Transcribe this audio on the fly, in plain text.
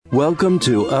Welcome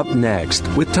to Up Next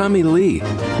with Tommy Lee,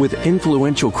 with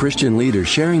influential Christian leaders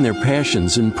sharing their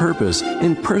passions and purpose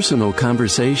in personal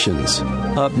conversations.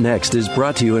 Up Next is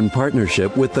brought to you in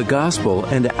partnership with the Gospel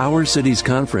and Our Cities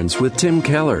Conference with Tim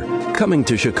Keller, coming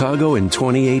to Chicago in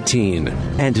 2018.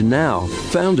 And now,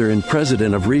 founder and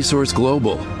president of Resource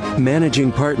Global,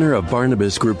 managing partner of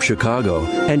Barnabas Group Chicago,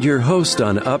 and your host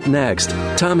on Up Next,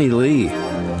 Tommy Lee.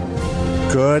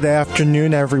 Good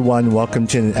afternoon, everyone. Welcome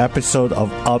to an episode of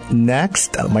Up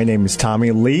Next. My name is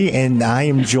Tommy Lee, and I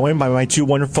am joined by my two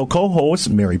wonderful co-hosts,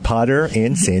 Mary Potter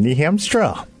and Sandy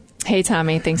Hamstra. Hey,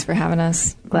 Tommy. Thanks for having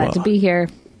us. Glad to be here.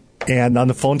 And on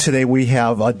the phone today, we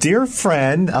have a dear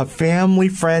friend, a family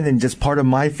friend, and just part of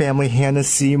my family, Hanna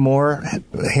Seymour.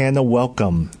 Hanna,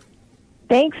 welcome.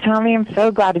 Thanks, Tommy. I'm so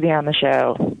glad to be on the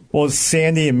show. Well,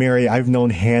 Sandy and Mary, I've known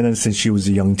Hanna since she was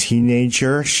a young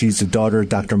teenager. She's the daughter of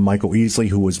Dr. Michael Easley,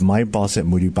 who was my boss at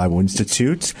Moody Bible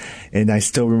Institute. And I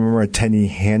still remember attending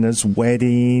Hanna's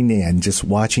wedding and just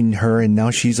watching her, and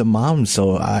now she's a mom.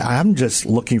 So I'm just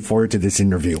looking forward to this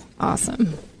interview.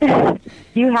 Awesome.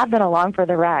 You have been along for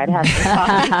the ride, haven't you?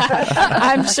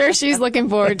 I'm sure she's looking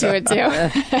forward to it, too.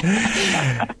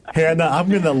 Hanna, I'm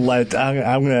going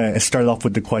to start off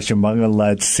with the question, but I'm going to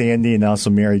let Sandy and also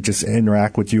Mary just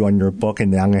interact with you on your book,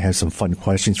 and then I'm going to have some fun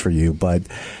questions for you. But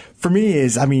for me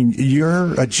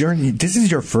you're a journey. This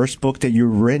is your first book that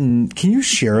you've written. Can you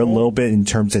share a little bit in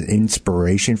terms of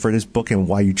inspiration for this book and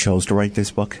why you chose to write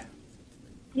this book?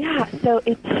 Yeah, so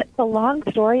it's a long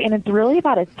story, and it's really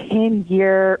about a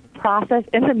 10-year process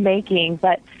in the making,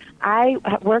 but I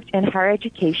worked in higher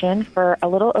education for a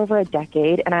little over a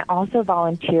decade, and I also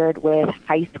volunteered with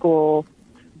high school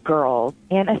girls.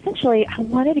 And essentially, I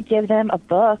wanted to give them a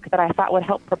book that I thought would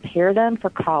help prepare them for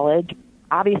college.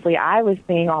 Obviously, I was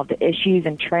seeing all the issues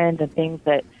and trends and things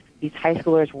that these high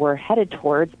schoolers were headed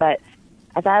towards, but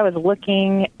as I was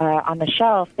looking on the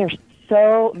shelf, there's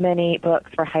so many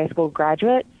books for high school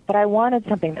graduates, but I wanted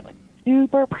something that was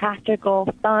super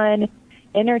practical, fun,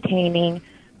 entertaining,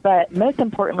 but most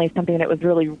importantly, something that was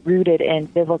really rooted in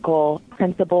biblical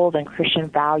principles and Christian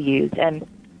values. And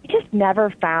I just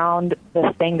never found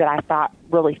the thing that I thought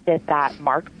really fit that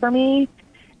mark for me.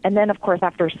 And then, of course,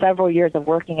 after several years of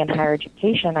working in higher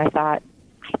education, I thought,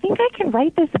 I think I can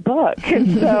write this book.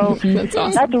 And so That's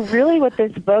awesome. That's really what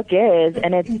this book is.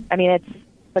 And it's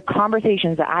the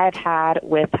conversations that I have had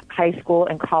with high school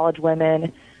and college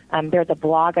women. There's a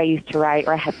blog I used to write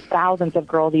where I had thousands of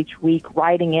girls each week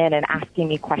writing in and asking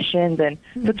me questions. And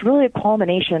so it's really a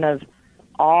culmination of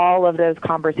all of those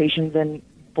conversations and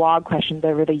blog questions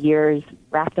over the years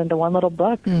wrapped into one little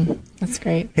book. That's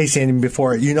great. Hey, Sandy,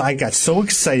 before, I got so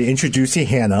excited introducing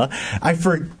Hanna, I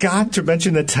forgot to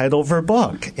mention the title of her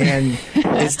book. And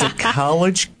it's The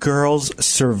College Girls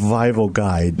Survival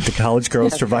Guide. The College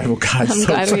Girls Survival Guide.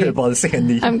 Sorry about it,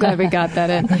 Sandy. I'm glad we got that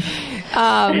in.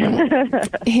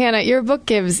 Hanna, your book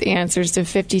gives answers to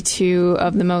 52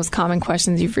 of the most common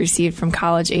questions you've received from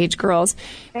college-age girls.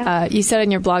 You said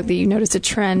in your blog that you noticed a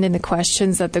trend in the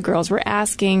questions that the girls were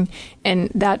asking, and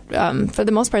that, for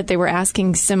the most part, they were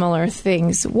asking similar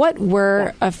things. What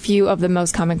were a few of the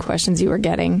most common questions you were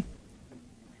getting?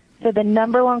 So the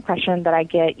number one question that I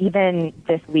get even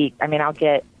this week, I'll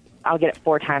get it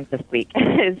 4 times this week,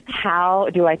 is how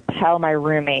do I tell my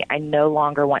roommate I no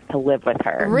longer want to live with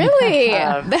her? Really?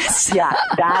 Yeah,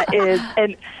 that is,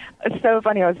 and it's so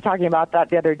funny. I was talking about that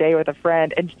the other day with a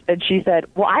friend, and she said,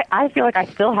 well, I feel like I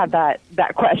still have that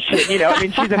question. She's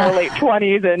in her late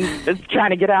 20s and is trying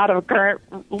to get out of a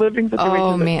current living situation.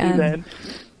 Oh, man. She's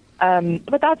in.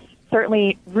 But that's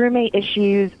certainly roommate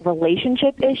issues,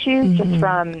 relationship issues, just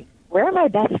from where are my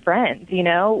best friends?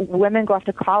 Women go off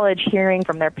to college hearing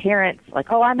from their parents,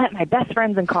 like, oh, I met my best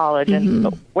friends in college, and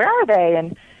where are they,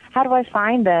 and how do I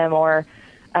find them? Or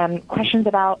questions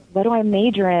about what do I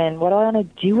major in? What do I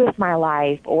want to do with my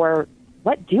life? Or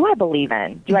what do I believe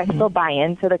in? Do I still buy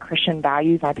into the Christian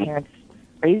values my parents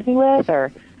raised me with? Or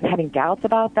I'm having doubts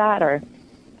about that? Or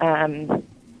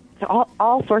so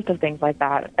all sorts of things like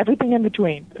that. Everything in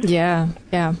between. Yeah.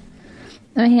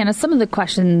 Hanna, some of the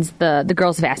questions the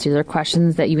girls have asked you, they're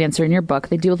questions that you answer in your book.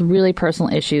 They deal with really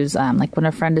personal issues, like when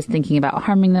a friend is thinking about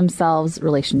harming themselves,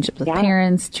 relationships with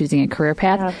parents, choosing a career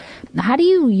path. Yeah. How do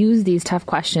you use these tough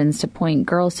questions to point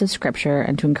girls to Scripture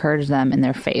and to encourage them in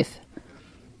their faith?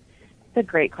 It's a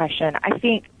great question. I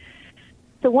think,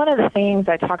 so one of the things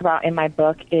I talk about in my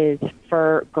book is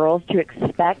for girls to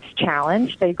expect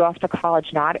challenge. They go off to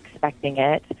college not expecting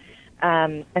it.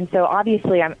 And so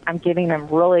obviously I'm giving them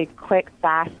really quick,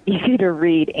 fast, easy to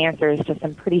read answers to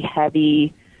some pretty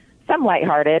heavy, some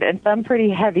lighthearted and some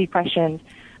pretty heavy questions.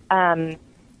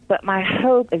 But But my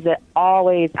hope is that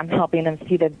always I'm helping them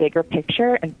see the bigger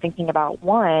picture and thinking about,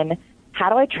 one, how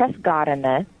do I trust God in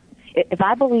this? If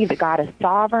I believe that God is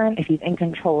sovereign, if he's in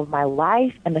control of my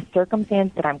life and the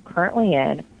circumstance that I'm currently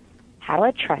in, how do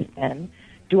I trust him?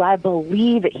 Do I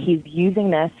believe that he's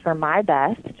using this for my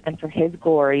best and for his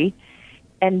glory?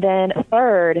 And then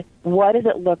third, what does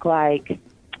it look like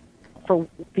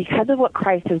because of what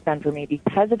Christ has done for me,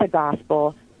 because of the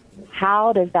gospel,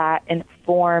 how does that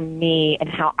inform me and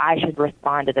how I should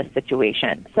respond to this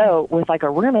situation? So with like a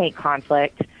roommate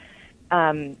conflict,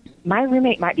 my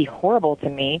roommate might be horrible to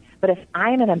me, but if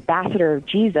I'm an ambassador of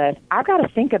Jesus, I've got to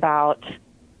think about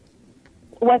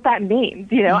what that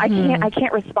means. You know, I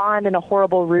can't respond in a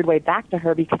horrible, rude way back to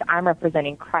her because I'm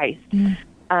representing Christ.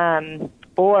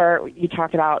 Or you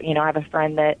talked about, you know, I have a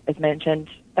friend that has mentioned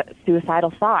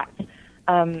suicidal thoughts.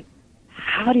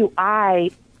 How do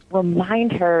I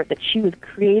remind her that she was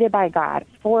created by God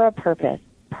for a purpose,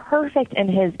 perfect in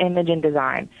his image and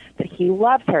design, that he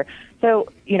loves her? So,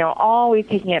 you know, always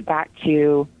taking it back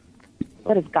to,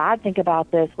 what does God think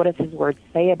about this? What does his word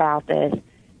say about this?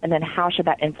 And then how should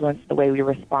that influence the way we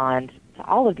respond to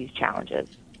all of these challenges?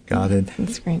 Got it.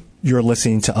 That's great. You're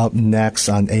listening to Up Next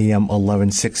on AM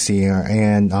 1160,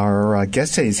 and our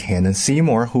guest today is Hanna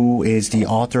Seymour, who is the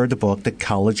author of the book, The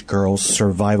College Girls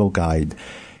Survival Guide.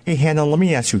 Hey, Hanna, let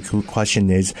me ask you a question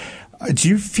is, do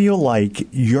you feel like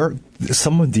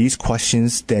some of these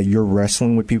questions that you're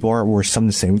wrestling with people were some of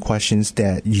the same questions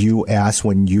that you asked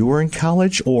when you were in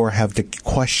college, or have the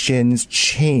questions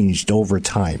changed over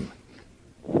time?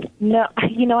 No,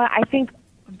 you know what? I think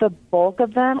the bulk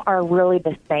of them are really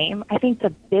the same. I think the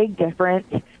big difference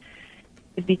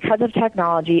is because of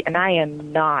technology, and I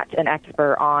am not an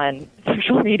expert on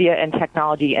social media and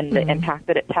technology and the impact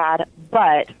that it's had,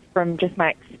 but from just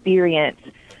my experience,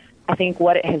 I think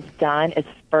what it has done is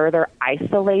further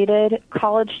isolated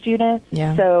college students.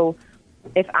 Yeah. So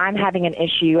if I'm having an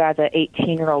issue as an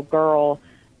 18-year-old girl,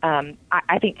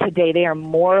 I think today they are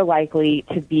more likely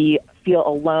to feel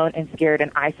alone and scared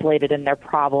and isolated in their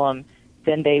problem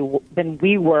than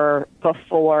we were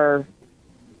before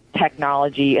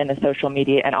technology and the social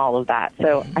media and all of that.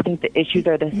 So I think the issues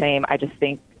are the same. I just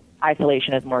think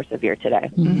isolation is more severe today.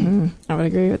 Mm-hmm. I would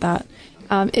agree with that.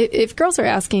 If girls are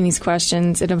asking these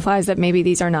questions, it implies that maybe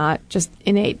these are not just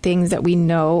innate things that we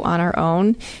know on our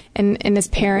own. And as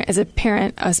a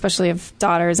parent, especially of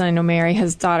daughters, and I know Mary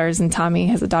has daughters and Tommy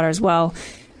has a daughter as well,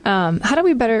 how do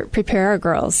we better prepare our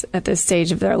girls at this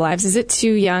stage of their lives? Is it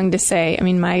too young to say, I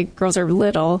mean, my girls are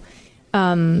little.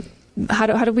 How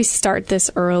do we start this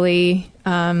early,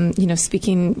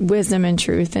 speaking wisdom and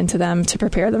truth into them to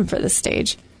prepare them for this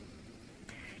stage?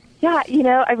 Yeah, you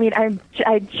know, I mean,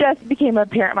 I just became a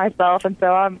parent myself, and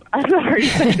so I'm already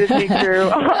sifting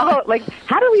through, like,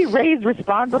 how do we raise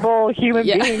responsible human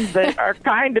beings that are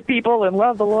kind to people and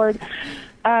love the Lord?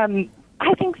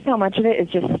 I think so much of it is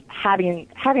just having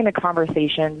the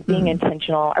conversation, being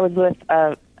intentional. I was with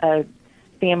a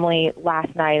family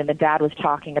last night, and the dad was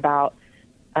talking about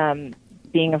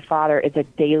being a father is a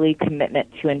daily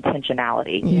commitment to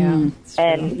intentionality. Yeah,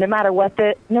 and no matter what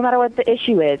the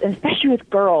issue is, and especially with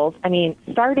girls, I mean,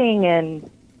 starting in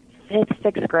 5th,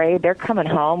 6th grade, they're coming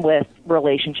home with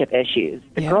relationship issues.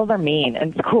 The girls are mean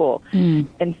in school,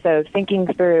 and so thinking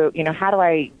through, you know, how do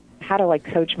I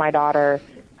coach my daughter,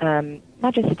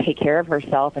 not just to take care of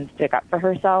herself and stick up for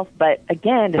herself, but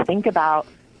again to think about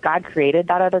God created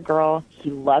that other girl.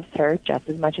 He loves her just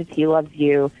as much as he loves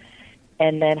you.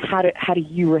 And then how do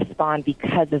you respond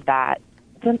because of that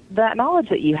knowledge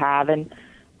that you have? And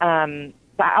I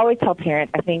always tell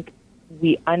parents, I think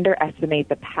we underestimate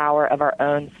the power of our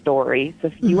own story. So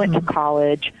if you went to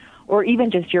college, or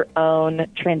even just your own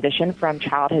transition from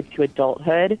childhood to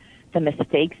adulthood, the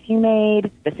mistakes you made,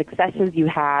 the successes you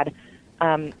had,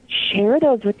 share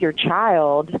those with your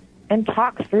child and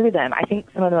talk through them. I think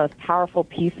some of the most powerful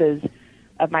pieces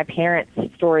of my parents'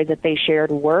 stories that they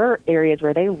shared were areas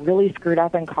where they really screwed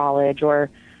up in college, or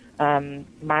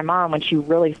my mom, when she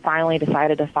really finally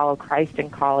decided to follow Christ in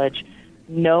college,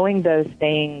 knowing those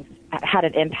things had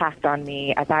an impact on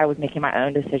me as I was making my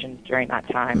own decisions during that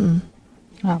time.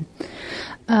 Wow.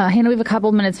 Hanna, we have a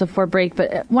couple minutes before break,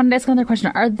 but wanted to ask another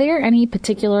question. Are there any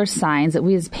particular signs that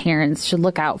we as parents should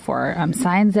look out for?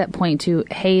 Signs that point to,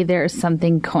 hey, there's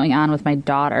something going on with my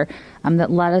daughter,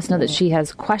 that let us know that she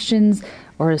has questions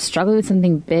or is struggling with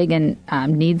something big and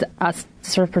needs us to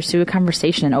sort of pursue a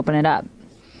conversation and open it up?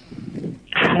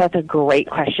 That's a great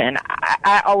question.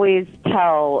 I always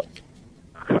tell,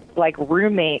 like,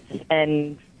 roommates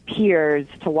and peers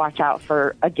to watch out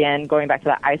for, again, going back to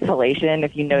that isolation.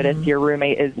 If you notice your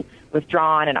roommate is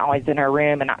withdrawn and always in her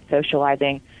room and not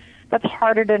socializing, that's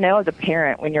harder to know as a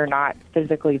parent when you're not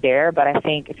physically there. But I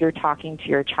think if you're talking to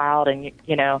your child and,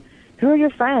 you know, who are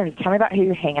your friends? Tell me about who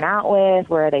you're hanging out with.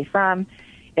 Where are they from?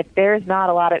 If there's not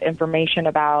a lot of information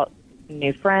about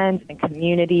new friends and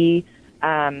community,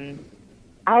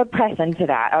 I would press into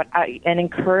that and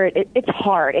encourage. It's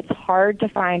hard. It's hard to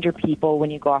find your people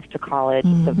when you go off to college.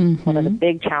 It's one of the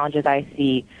big challenges I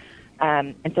see.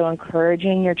 And so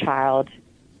encouraging your child,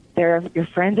 your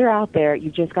friends are out there.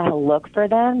 You just got to look for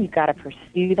them. You've got to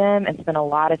pursue them and spend a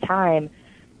lot of time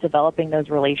developing ththose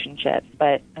relationships.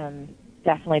 But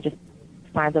definitely just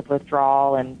signs of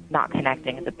withdrawal and not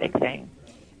connecting is a big thing.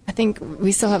 I think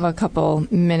we still have a couple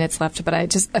minutes left, but I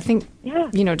think,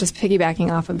 you know, just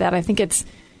piggybacking off of that, I think it's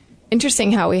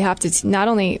interesting how we have to not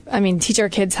only, teach our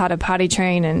kids how to potty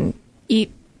train and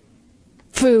eat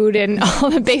food and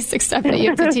all the basic stuff that you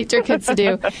have to teach your kids to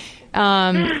do.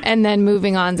 And then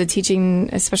moving on to teaching,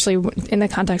 especially in the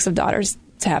context of daughters,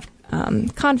 to have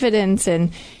confidence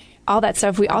and all that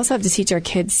stuff. We also have to teach our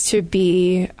kids to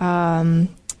be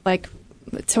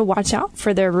to watch out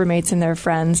for their roommates and their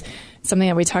friends. Something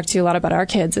that we talk to a lot about our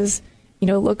kids is, you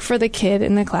know, look for the kid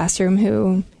in the classroom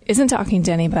who isn't talking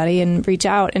to anybody and reach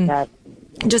out. And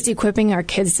just equipping our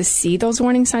kids to see those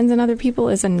warning signs in other people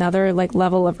is another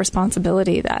level of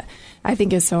responsibility that I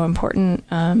think is so important,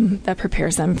 that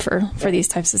prepares them for these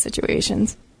types of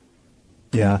situations.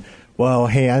 Yeah. Well,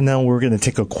 hey, I know we're going to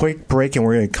take a quick break and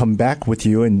we're going to come back with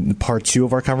you in part 2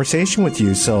 of our conversation with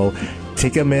you. So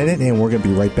take a minute and we're going to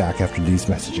be right back after these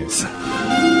messages.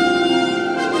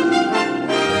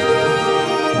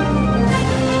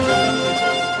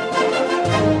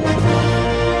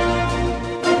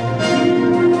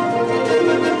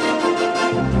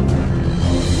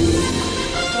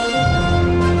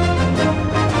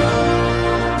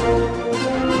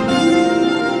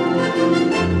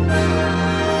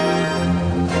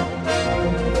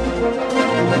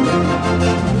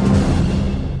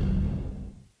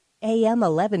 AM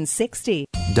 1160.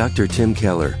 Dr. Tim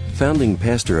Keller, founding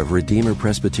pastor of Redeemer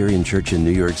Presbyterian Church in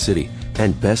New York City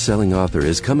and best-selling author,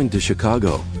 is coming to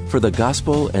Chicago for the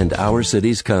Gospel and Our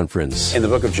Cities Conference. In the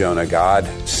book of Jonah, God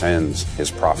sends his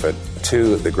prophet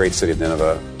to the great city of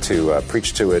Nineveh to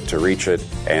preach to it, to reach it,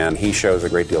 and he shows a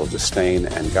great deal of disdain,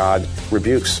 and God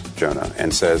rebukes Jonah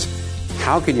and says,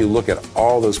 how can you look at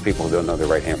all those people who don't know their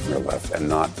right hand from their left and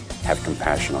not have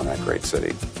compassion on that great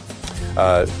city?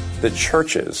 The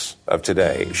churches of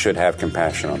today should have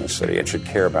compassion on the city and should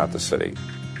care about the city.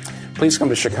 Please come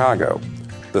to Chicago,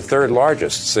 the third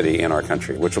largest city in our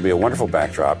country, which will be a wonderful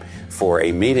backdrop for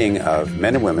a meeting of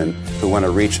men and women who want to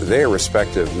reach their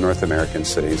respective North American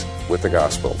cities with the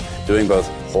gospel, doing both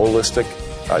holistic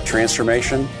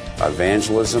transformation,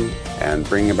 evangelism, and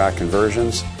bringing about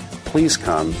conversions. Please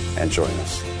come and join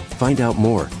us. Find out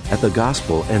more at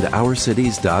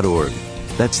thegospelandourcities.org.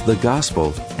 That's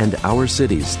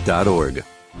thegospelandourcities.org.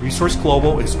 Resource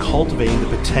Global is cultivating the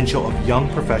potential of young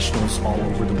professionals all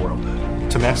over the world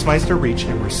to maximize their reach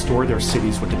and restore their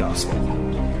cities with the gospel.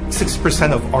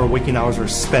 60% of our waking hours are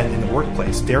spent in the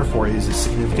workplace, therefore it is a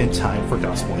significant time for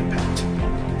gospel impact.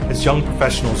 As young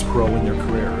professionals grow in their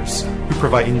careers, we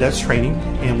provide in-depth training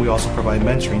and we also provide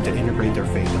mentoring to integrate their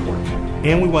faith and work.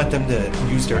 And we want them to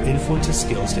use their influence and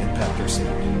skills to impact their city.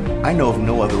 I know of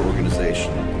no other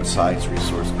organization besides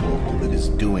Resource Global that is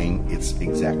doing its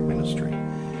exact ministry.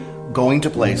 Going to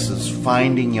places,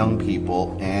 finding young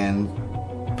people and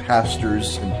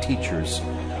pastors and teachers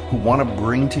who want to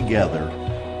bring together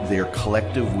their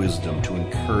collective wisdom to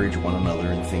encourage one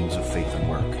another in things of faith and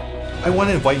work. I want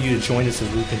to invite you to join us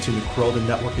as we continue to grow the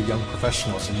network of young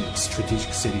professionals in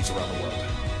strategic cities around the world.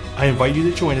 I invite you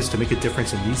to join us to make a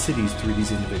difference in these cities through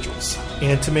these individuals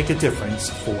and to make a difference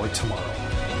for tomorrow.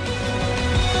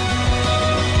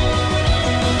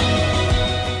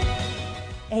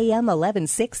 AM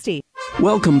 1160.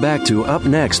 Welcome back to Up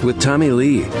Next with Tommy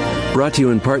Lee. Brought to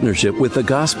you in partnership with the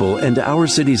Gospel and Our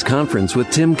Cities Conference with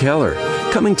Tim Keller,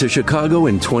 coming to Chicago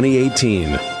in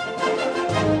 2018.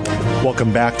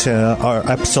 Welcome back to our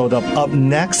episode of Up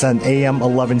Next on AM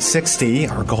 1160.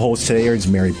 Our co-host today is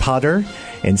Mary Potter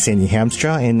and Sandy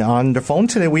Hamstra. And on the phone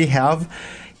today we have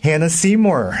Hanna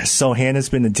Seymour. So Hannah's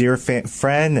been a dear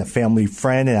friend, a family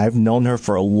friend, and I've known her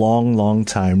for a long, long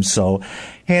time. So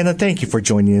Hanna, thank you for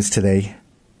joining us today.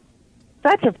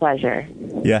 Such a pleasure.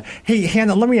 Yeah. Hey,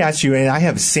 Hanna, let me ask you, and I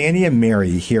have Sandy and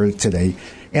Mary here today,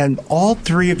 and all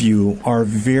three of you are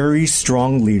very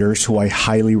strong leaders who I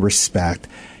highly respect.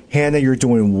 Hanna, you're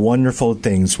doing wonderful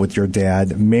things with your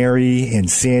dad. Mary and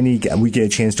Sandy, we get a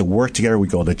chance to work together. We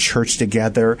go to church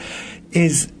together.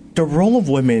 The role of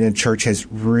women in church has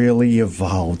really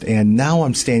evolved. And now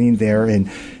I'm standing there and,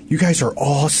 you guys are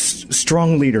all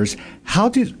strong leaders. How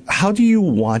do you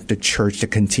want the church to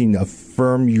continue to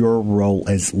affirm your role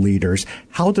as leaders?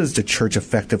 How does the church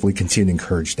effectively continue to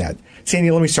encourage that? Sandy,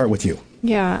 let me start with you.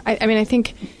 Yeah, I mean, I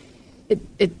think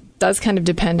it does kind of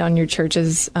depend on your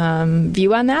church's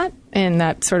view on that. And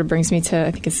that sort of brings me to,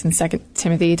 I think it's in 2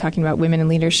 Timothy, talking about women in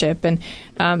leadership. And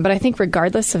but I think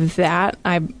regardless of that,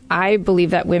 I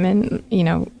believe that women,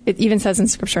 it even says in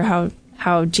Scripture how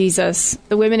the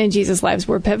women in Jesus' lives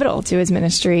were pivotal to his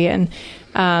ministry. And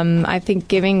I think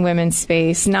giving women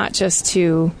space, not just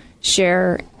to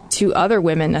share to other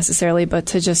women necessarily, but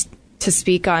to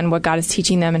speak on what God is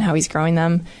teaching them and how he's growing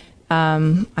them,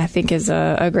 I think is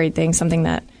a great thing, something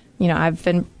that, I've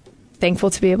been thankful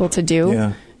to be able to do.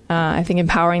 Yeah. I think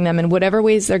empowering them in whatever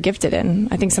ways they're gifted in.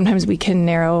 I think sometimes we can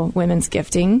narrow women's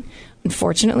gifting,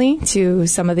 unfortunately, to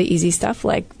some of the easy stuff,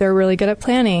 like they're really good at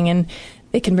planning and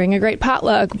they can bring a great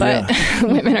potluck, but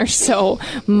women are so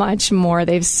much more.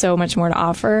 They have so much more to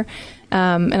offer.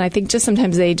 And I think just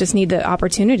sometimes they just need the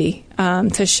opportunity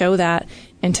to show that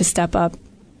and to step up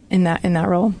in that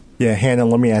role. Yeah, Hannah,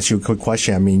 let me ask you a quick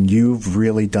question. I mean, you've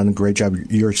really done a great job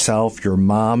yourself, your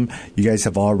mom. You guys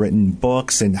have all written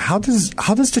books. And how does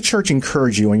the church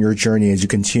encourage you on your journey as you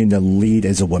continue to lead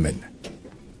as a woman?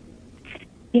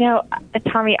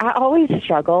 Tommy, I always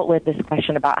struggle with this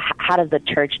question about how does the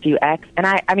church do X? And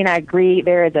I agree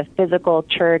there is a physical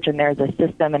church and there's a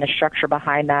system and a structure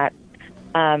behind that.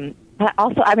 But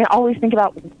also, I always think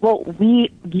about, well,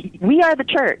 we are the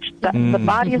church. The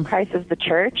body of Christ is the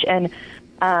church. And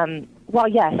well,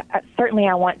 yes, certainly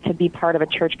I want to be part of a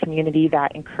church community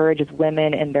that encourages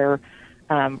women in their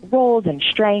roles and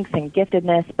strengths and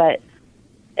giftedness, but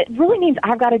it really means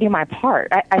I've got to do my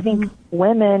part. I think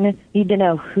women need to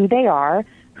know who they are,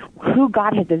 who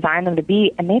God has designed them to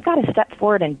be, and they've got to step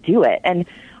forward and do it. And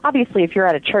obviously, if you're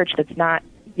at a church that's not,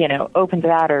 open to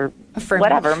that or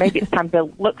whatever, maybe it's time to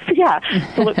look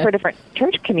for a different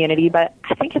church community. But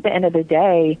I think at the end of the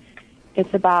day,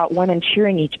 it's about women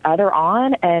cheering each other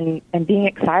on and being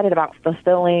excited about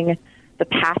fulfilling the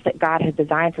path that God has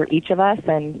designed for each of us.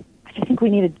 And I just think we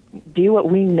need to do what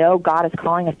we know God is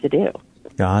calling us to do.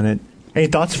 Got it. Any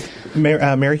thoughts,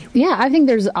 Mary? Yeah, I think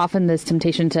there's often this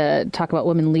temptation to talk about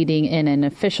women leading in an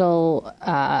official,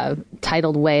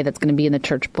 titled way that's going to be in the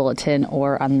church bulletin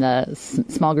or on the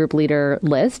small group leader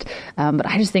list. But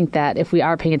I just think that if we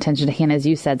are paying attention to Hannah, as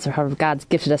you said, so how God's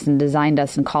gifted us and designed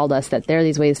us and called us, that there are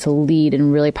these ways to lead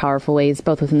in really powerful ways,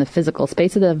 both within the physical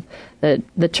space of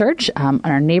the church, in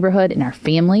our neighborhood, in our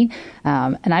family.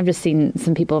 And I've just seen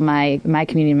some people in my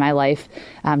community, in my life,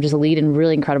 just lead in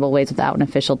really incredible ways without an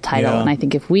official title. Yeah. And I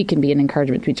think if we can be an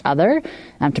encouragement to each other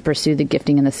to pursue the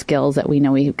gifting and the skills that we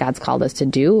know God's called us to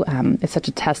do, it's such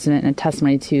a testament and a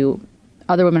testimony to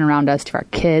other women around us, to our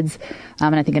kids,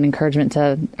 and I think an encouragement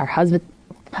to our husbands,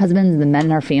 the men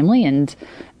in our family. And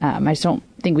I just don't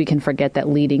think we can forget that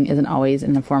leading isn't always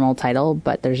in a formal title,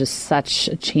 but there's just such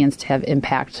a chance to have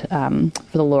impact for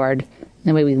the Lord in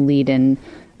the way we lead in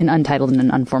untitled and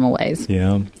in informal ways.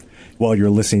 Yeah. Well,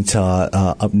 you're listening to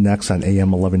Up Next on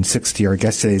AM 1160. Our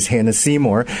guest today is Hanna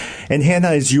Seymour. And Hannah,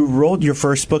 as you wrote your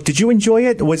first book, did you enjoy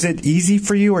it? Was it easy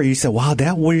for you? Or you said, wow,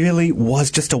 that really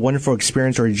was just a wonderful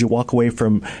experience? Or did you walk away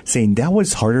from saying, that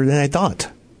was harder than I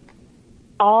thought?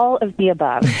 All of the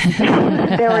above.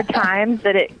 There were times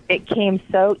that it came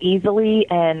so easily,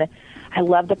 and I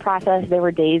loved the process. There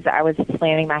were days that I was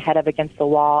slamming my head up against the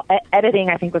wall. Editing,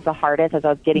 I think, was the hardest, as I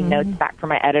was getting notes back from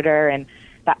my editor, and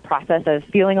that process of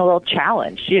feeling a little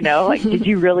challenged, like, did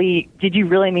you really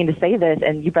mean to say this?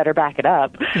 And you better back it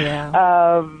up.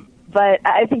 Yeah. But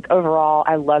I think overall,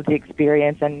 I loved the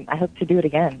experience, and I hope to do it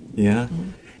again. Yeah.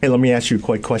 Hey, let me ask you a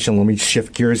quick question. Let me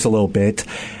shift gears a little bit.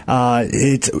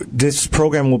 This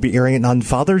program will be airing on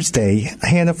Father's Day.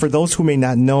 Hannah, for those who may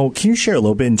not know, can you share a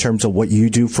little bit in terms of what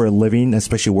you do for a living,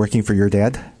 especially working for your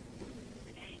dad?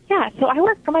 Yeah, so I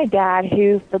work for my dad,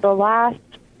 who for the last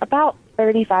about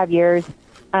 35 years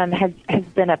has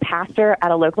been a pastor at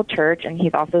a local church, and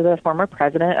he's also the former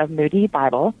president of Moody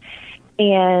Bible.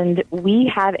 And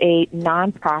we have a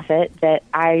nonprofit that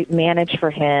I manage for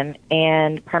him,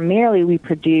 and primarily we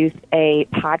produce a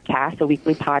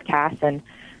weekly podcast, and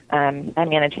I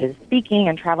manage his speaking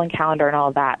and traveling calendar and all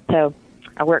of that. So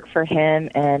I work for him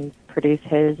and produce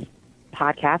his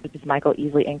podcast, which is Michael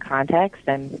Easley in Context,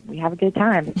 and we have a good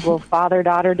time. It's a little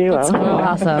father-daughter duo. That's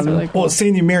awesome. Really cool. Well,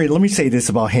 Sandy, Mary, let me say this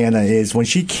about Hannah is when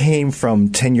she came from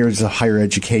 10 years of higher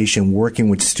education, working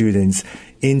with students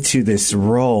into this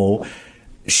role,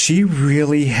 she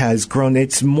really has grown.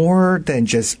 It's more than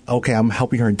just, okay, I'm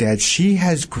helping her dad. She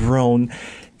has grown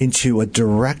into a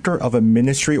director of a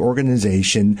ministry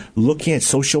organization, looking at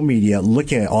social media,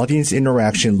 looking at audience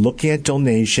interaction, looking at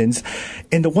donations.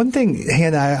 And the one thing,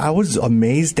 Hanna, I was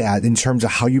amazed at in terms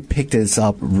of how you picked this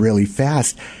up really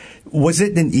fast. Was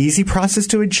it an easy process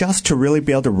to adjust to really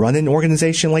be able to run an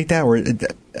organization like that? Or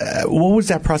what was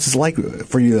that process like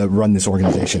for you to run this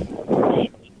organization?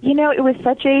 You know, it was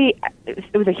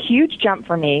a huge jump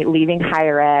for me leaving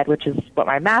higher ed, which is what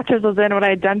my master's was in, what I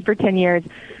had done for 10 years.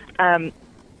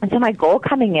 And so my goal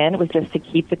coming in was just to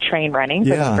keep the train running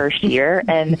for the first year.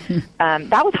 And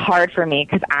that was hard for me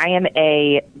because I am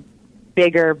a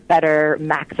bigger, better,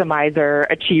 maximizer,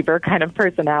 achiever kind of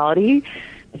personality.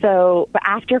 So, but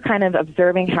after kind of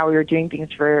observing how we were doing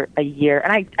things for a year,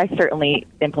 and I certainly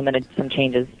implemented some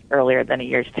changes earlier than a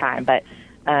year's time, but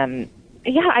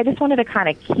I just wanted to kind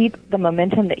of keep the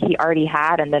momentum that he already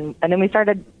had, and then we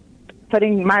started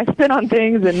putting my spin on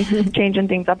things and changing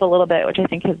things up a little bit, which I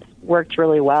think has worked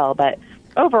really well. But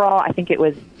overall, I think it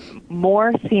was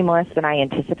more seamless than I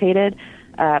anticipated.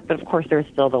 But of course, there's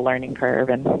still the learning curve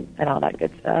and all that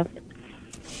good stuff.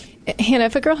 Hanna,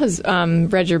 if a girl has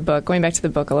read your book, going back to the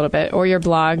book a little bit, or your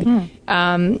blog,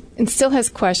 and still has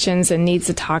questions and needs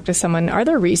to talk to someone, are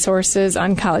there resources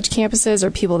on college campuses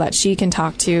or people that she can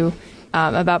talk to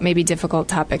about maybe difficult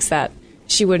topics that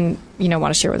she wouldn't,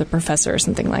 want to share with a professor or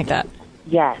something like that?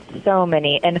 Yes, so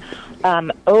many. And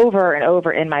over and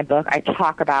over in my book, I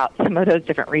talk about some of those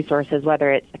different resources,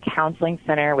 whether it's a counseling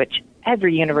center, which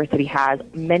every university has.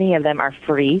 Many of them are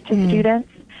free to students.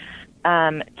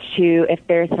 To if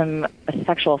there's some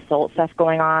sexual assault stuff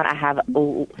going on, I have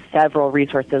several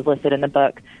resources listed in the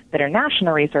book that are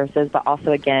national resources, but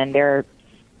also, again, there are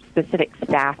specific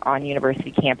staff on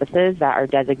university campuses that are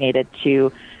designated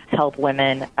to help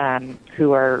women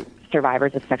who are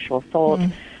survivors of sexual assault.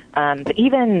 But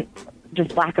even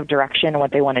just lack of direction and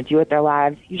what they want to do with their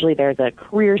lives, usually there's a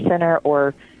career center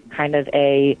or kind of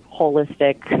a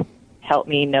holistic, help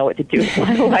me know what to do with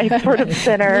my life sort of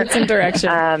center. Some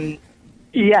direction.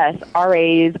 Yes,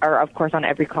 RAs are, of course, on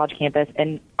every college campus,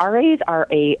 and RAs are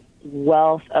a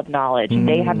wealth of knowledge.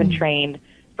 They have been trained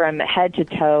from head to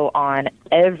toe on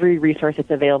every resource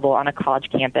that's available on a college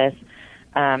campus.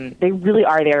 They really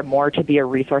are there more to be a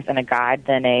resource and a guide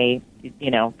than a,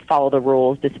 follow the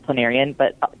rules disciplinarian,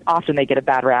 but often they get a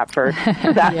bad rap for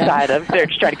that side of they're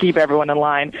just trying to keep everyone in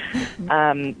line.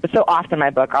 But so often in my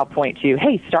book, I'll point to,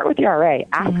 hey, start with your RA.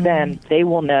 Ask them. They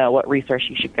will know what resource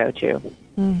you should go to.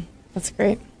 That's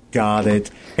great. Got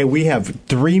it. Hey, we have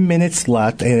 3 minutes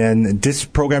left, and this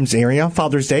program's airing on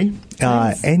Father's Day.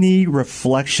 Nice. Any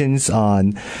reflections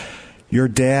on your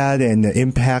dad and the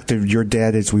impact of your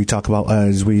dad as we talk about,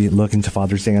 as we look into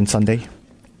Father's Day on Sunday?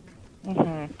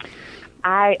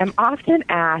 I am often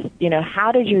asked,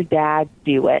 how did your dad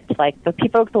do it? Like, the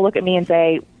folks will look at me and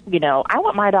say, I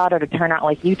want my daughter to turn out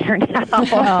like you turned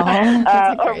out.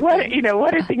 Or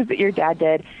what are things that your dad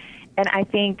did? And I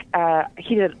think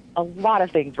he did a lot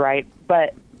of things right,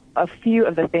 but a few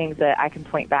of the things that I can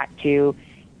point back to,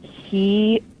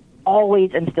 he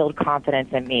always instilled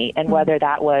confidence in me. And whether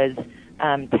that was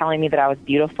telling me that I was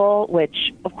beautiful,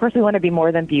 which, of course, we want to be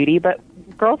more than beauty, but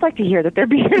girls like to hear that they're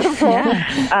beautiful,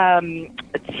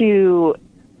 to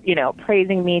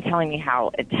praising me, telling me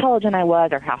how intelligent I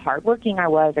was or how hardworking I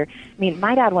was.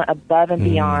 My dad went above and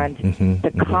beyond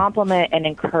to compliment and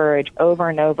encourage over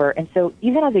and over. And so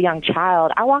even as a young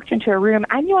child, I walked into a room,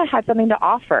 I knew I had something to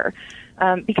offer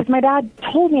because my dad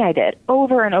told me I did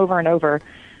over and over and over.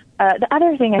 The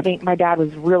other thing, I think my dad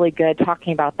was really good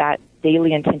talking about that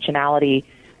daily intentionality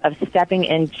of stepping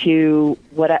into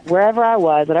wherever I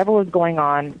was, whatever was going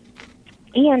on,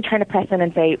 and trying to press in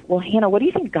and say, well, Hanna, what do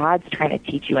you think God's trying to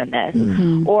teach you in this?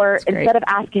 Or instead of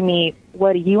asking me,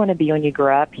 what do you want to be when you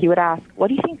grow up? He would ask, what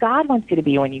do you think God wants you to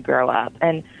be when you grow up?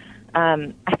 And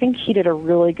I think he did a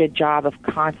really good job of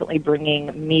constantly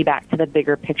bringing me back to the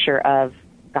bigger picture of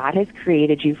God has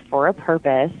created you for a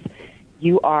purpose.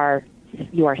 You are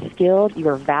skilled, you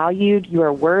are valued, you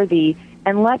are worthy,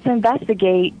 and let's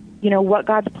investigate, what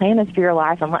God's plan is for your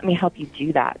life, and let me help you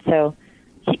do that. So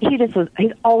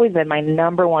he's always been my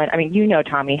number one.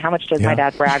 Tommy, how much does my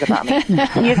dad brag about me?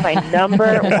 He is my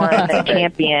number one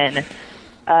champion.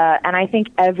 And I think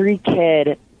every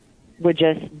kid would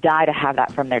just die to have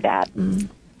that from their dad.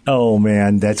 Oh,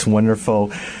 man, that's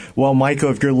wonderful. Well,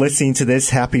 Michael, if you're listening to this,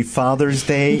 happy Father's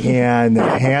Day. And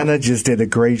Hanna just did a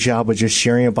great job of just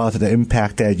sharing about the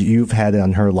impact that you've had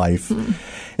on her life.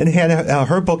 And Hanna,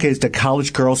 her book is The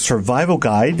College Girl Survival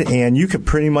Guide, and you could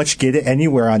pretty much get it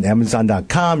anywhere on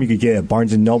Amazon.com. You could get it at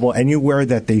Barnes & Noble. Anywhere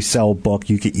that they sell a book,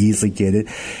 you could easily get it.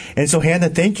 And so, Hanna,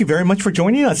 thank you very much for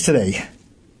joining us today.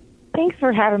 Thanks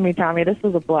for having me, Tommy. This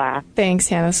was a blast. Thanks,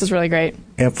 Hannah. This was really great.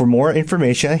 And for more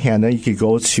information on Hanna, you can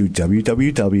go to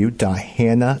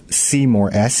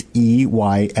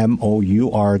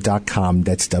www.hannaseymour.com.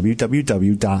 That's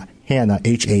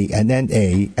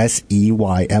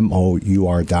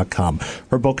www.hannaseymour.com.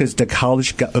 Her book is The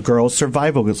College Girls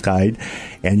Survival Guide,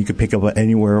 and you can pick it up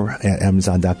anywhere at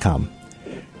Amazon.com.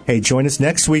 Hey, join us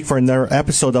next week for another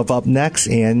episode of Up Next.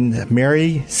 And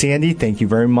Mary, Sandy, thank you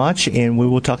very much, and we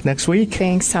will talk next week.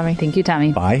 Thanks, Tommy. Thank you,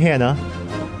 Tommy. Bye, Hannah.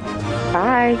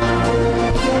 Bye.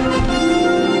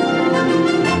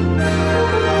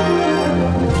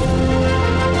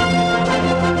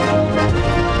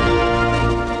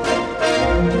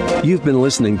 You've been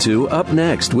listening to Up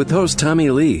Next with host Tommy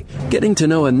Lee, getting to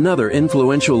know another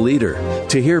influential leader.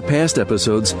 To hear past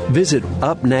episodes, visit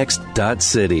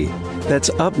upnext.city.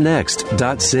 That's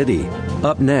upnext.city.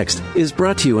 Up Next is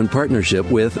brought to you in partnership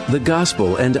with The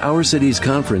Gospel and Our Cities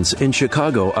Conference in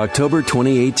Chicago, October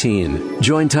 2018.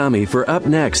 Join Tommy for Up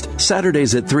Next,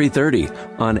 Saturdays at 3:30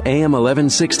 on AM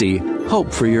 1160,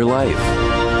 Hope for Your Life.